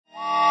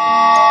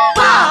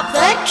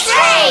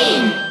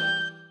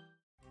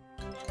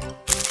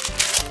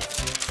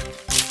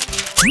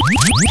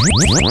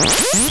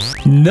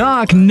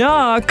Knock,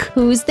 knock.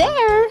 Who's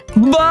there?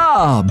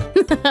 Bob.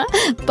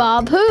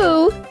 Bob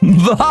who?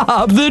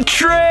 Bob the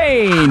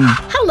train.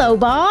 Hello,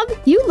 Bob.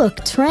 You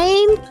look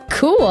trained.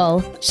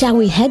 Cool. Shall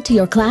we head to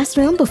your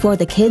classroom before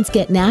the kids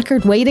get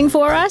knackered waiting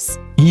for us?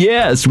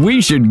 Yes,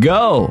 we should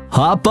go.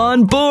 Hop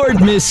on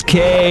board, Miss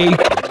K.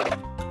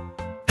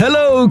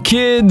 Hello,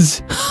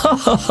 kids.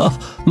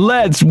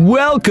 Let's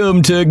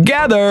welcome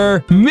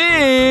together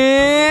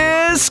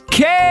Miss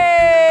K.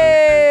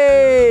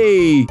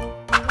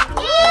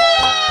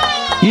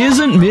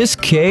 Isn't Miss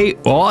K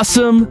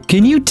awesome?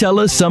 Can you tell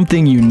us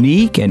something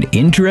unique and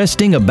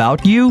interesting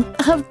about you?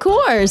 Of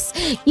course.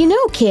 You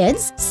know,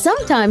 kids,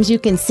 sometimes you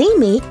can see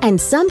me and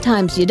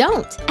sometimes you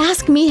don't.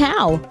 Ask me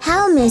how.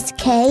 How, Miss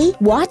K?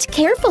 Watch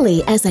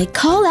carefully as I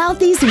call out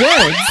these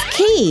words.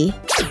 Key,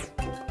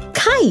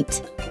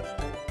 kite,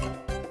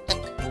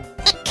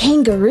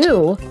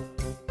 kangaroo,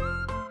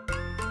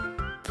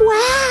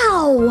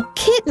 Wow!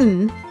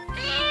 kitten.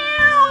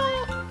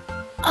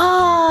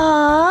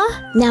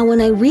 Aww. Now when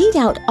I read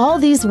out all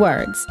these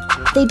words,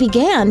 they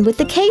began with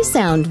the K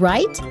sound,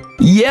 right?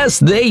 Yes,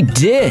 they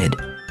did.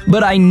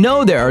 But I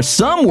know there are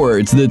some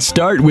words that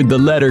start with the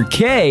letter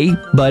K,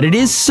 but it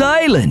is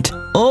silent,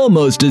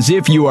 almost as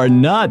if you are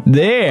not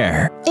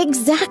there.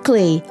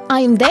 Exactly.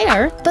 I'm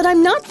there, but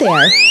I'm not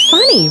there.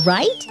 Funny,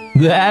 right?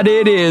 That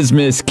it is,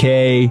 Miss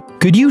K.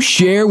 Could you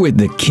share with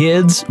the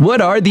kids what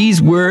are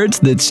these words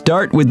that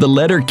start with the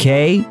letter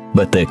K,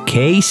 but the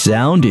K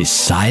sound is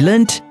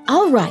silent?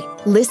 All right,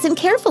 listen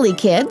carefully,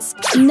 kids.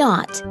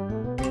 Knot,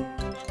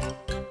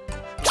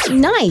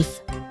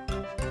 knife,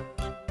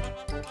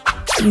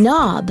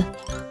 knob.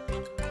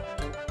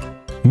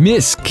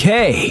 Miss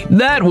K,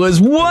 that was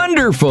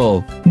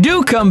wonderful!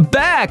 Do come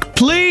back,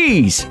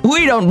 please!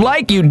 We don't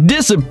like you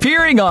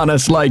disappearing on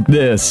us like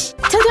this.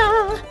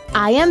 Ta-da!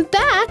 I am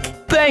back.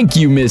 Thank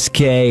you, Miss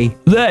K.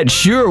 That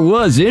sure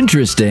was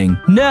interesting.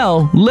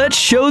 Now, let's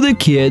show the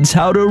kids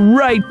how to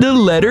write the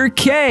letter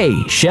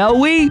K, shall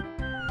we?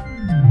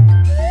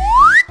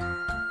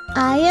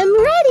 I am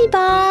ready,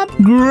 Bob.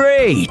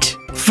 Great!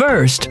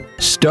 First,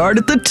 start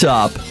at the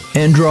top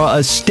and draw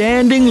a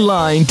standing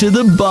line to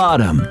the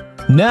bottom.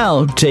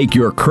 Now, take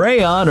your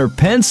crayon or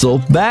pencil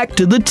back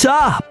to the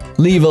top.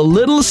 Leave a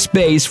little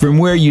space from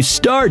where you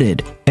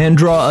started and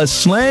draw a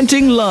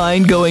slanting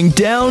line going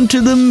down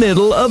to the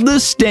middle of the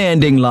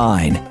standing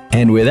line.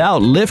 And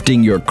without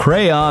lifting your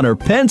crayon or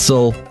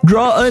pencil,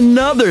 draw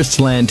another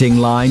slanting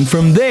line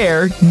from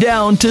there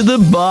down to the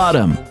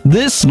bottom.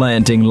 This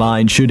slanting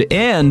line should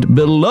end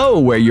below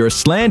where your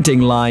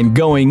slanting line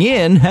going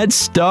in had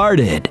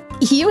started.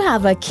 You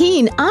have a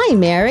keen eye,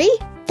 Mary.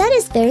 That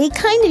is very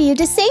kind of you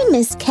to say,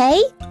 Miss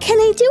K. Can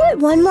I do it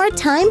one more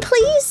time,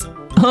 please?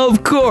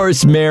 Of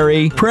course,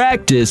 Mary.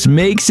 Practice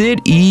makes it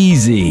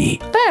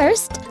easy.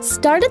 First,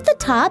 start at the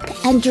top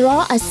and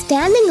draw a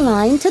standing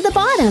line to the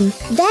bottom.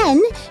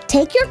 Then,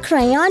 take your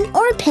crayon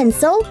or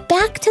pencil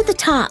back to the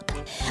top.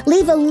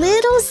 Leave a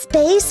little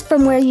space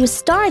from where you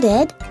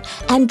started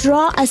and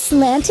draw a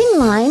slanting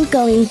line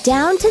going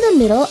down to the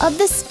middle of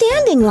the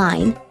standing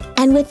line.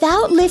 And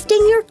without lifting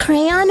your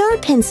crayon or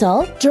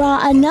pencil,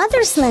 draw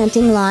another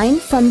slanting line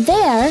from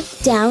there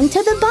down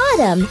to the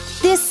bottom.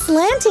 This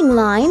slanting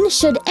line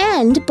should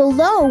end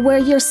below where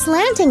your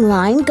slanting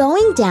line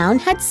going down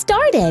had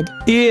started.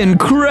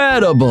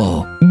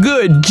 Incredible!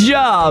 Good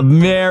job,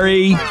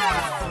 Mary!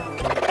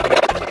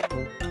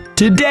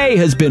 Today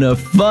has been a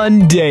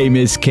fun day,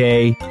 Miss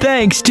K.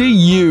 Thanks to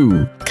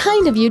you.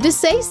 Kind of you to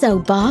say so,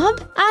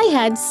 Bob. I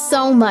had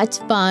so much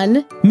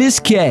fun. Miss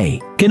K,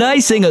 can I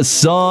sing a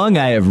song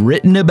I have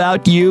written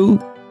about you?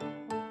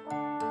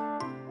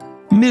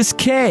 Miss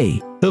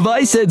K, have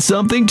I said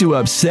something to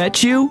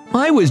upset you?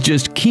 I was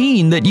just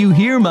keen that you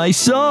hear my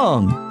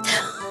song.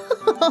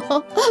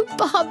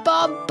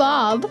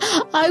 Bob,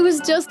 I was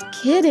just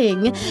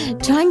kidding.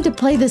 Trying to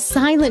play the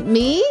silent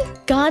me?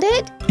 Got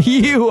it?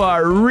 You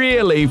are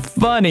really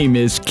funny,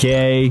 Miss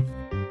K.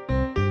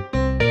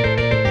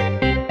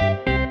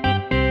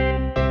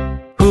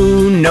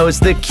 Who knows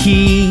the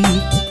key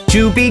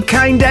to be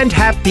kind and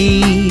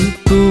happy?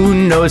 Who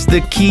knows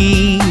the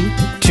key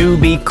to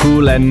be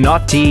cool and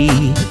naughty?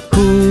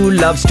 Who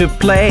loves to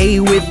play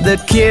with the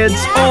kids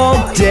all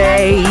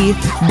day?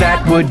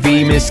 That would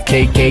be Miss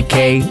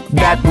KKK.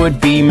 That would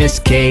be Miss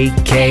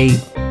KK.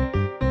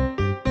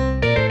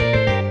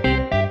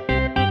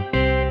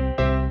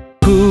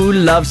 Who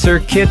loves her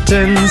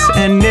kittens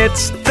and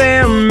knits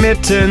their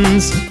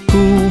mittens?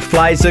 Who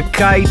flies a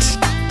kite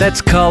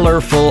that's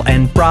colorful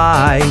and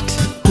bright?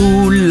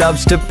 Who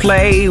loves to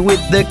play with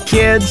the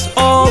kids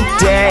all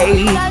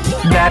day?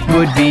 That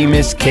would be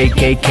Miss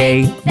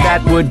KKK.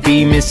 That would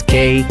be Miss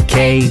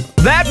KK.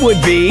 That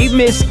would be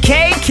Miss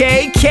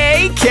KKKKK.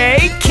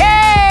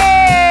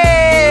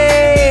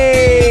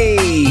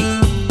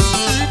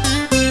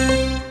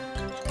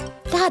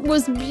 That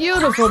was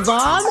beautiful,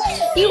 Bob.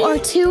 You are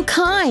too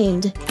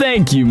kind.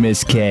 Thank you,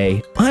 Miss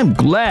K. I'm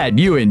glad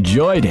you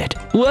enjoyed it.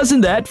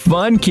 Wasn't that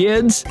fun,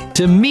 kids?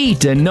 To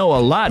meet and know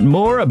a lot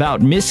more about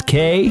Miss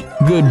K,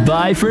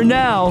 goodbye for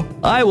now.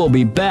 I will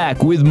be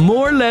back with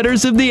more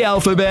letters of the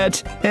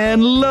alphabet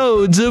and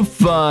loads of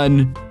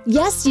fun.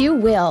 Yes, you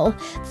will.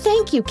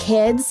 Thank you,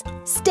 kids.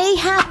 Stay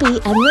happy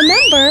and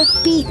remember,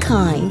 be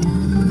kind.